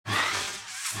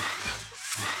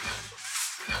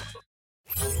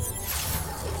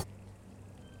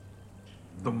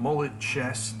The mullet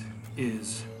chest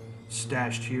is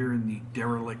stashed here in the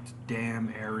derelict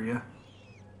dam area.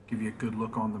 Give you a good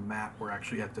look on the map. We're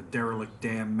actually at the derelict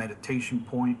dam meditation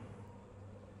point.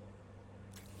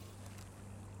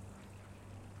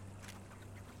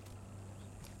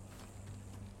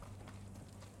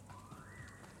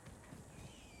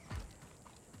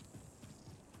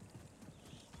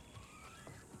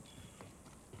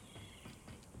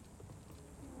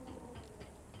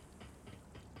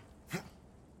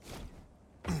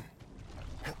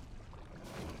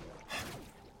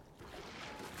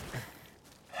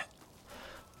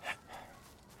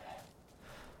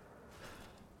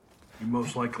 You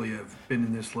most likely have been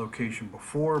in this location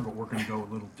before, but we're going to go a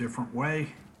little different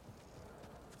way.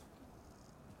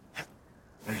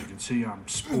 As you can see, I'm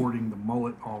sporting the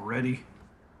mullet already.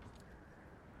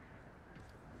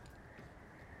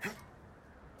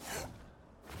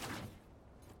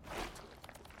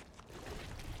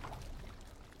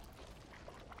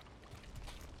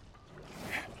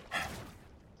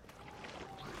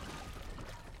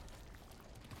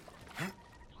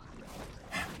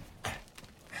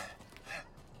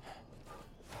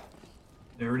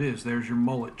 There it is. There's your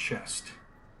mullet chest.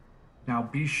 Now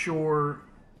be sure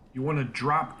you want to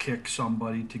drop kick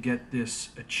somebody to get this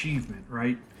achievement,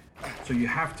 right? So you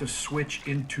have to switch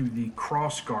into the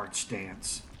cross guard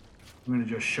stance. I'm going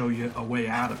to just show you a way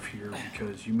out of here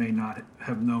because you may not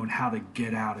have known how to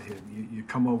get out of here. You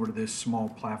come over to this small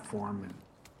platform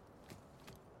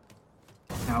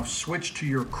and now switch to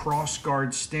your cross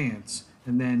guard stance,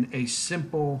 and then a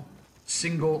simple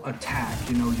single attack,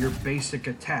 your basic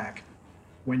attack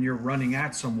when you're running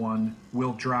at someone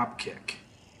will drop kick.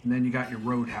 And then you got your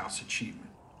Roadhouse achievement.